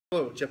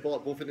Hello, Jeff Bull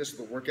at BullFitness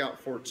with a workout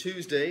for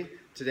Tuesday.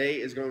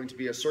 Today is going to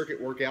be a circuit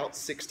workout,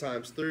 6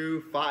 times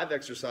through, 5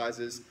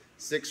 exercises,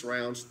 6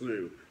 rounds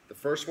through. The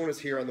first one is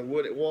here on the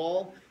wood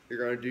wall. You're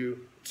going to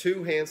do 2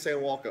 handstand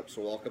walk-ups.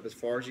 So walk up as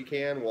far as you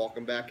can, walk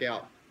them back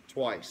out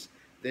twice.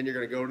 Then you're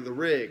going to go to the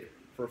rig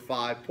for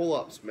 5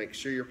 pull-ups. Make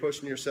sure you're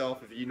pushing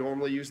yourself. If you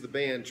normally use the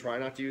band, try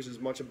not to use as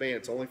much a band.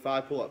 It's only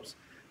 5 pull-ups.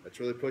 Let's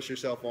really push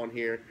yourself on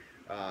here.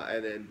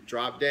 And then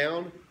drop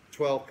down,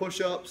 12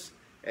 push-ups.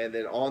 And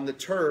then on the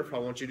turf, I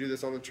want you to do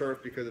this on the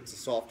turf because it's a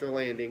softer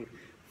landing,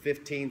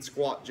 15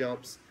 squat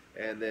jumps,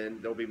 and then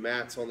there'll be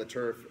mats on the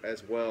turf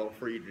as well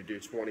for you to do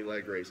 20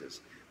 leg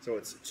raises. So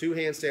it's 2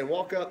 handstand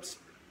walk-ups,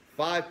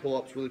 5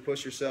 pull-ups, really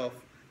push yourself,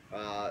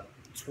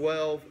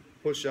 12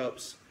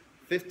 push-ups,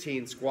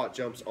 15 squat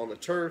jumps on the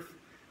turf,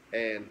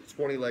 and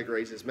 20 leg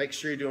raises. Make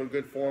sure you're doing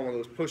good form on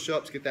those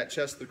push-ups. Get that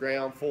chest to the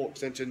ground, full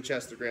extension,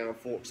 chest to the ground,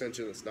 full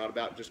extension. It's not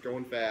about just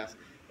going fast.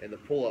 And the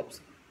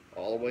pull-ups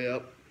all the way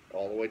up,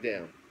 all the way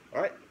down.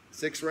 All right,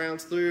 6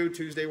 rounds through,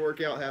 Tuesday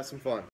workout, have some fun.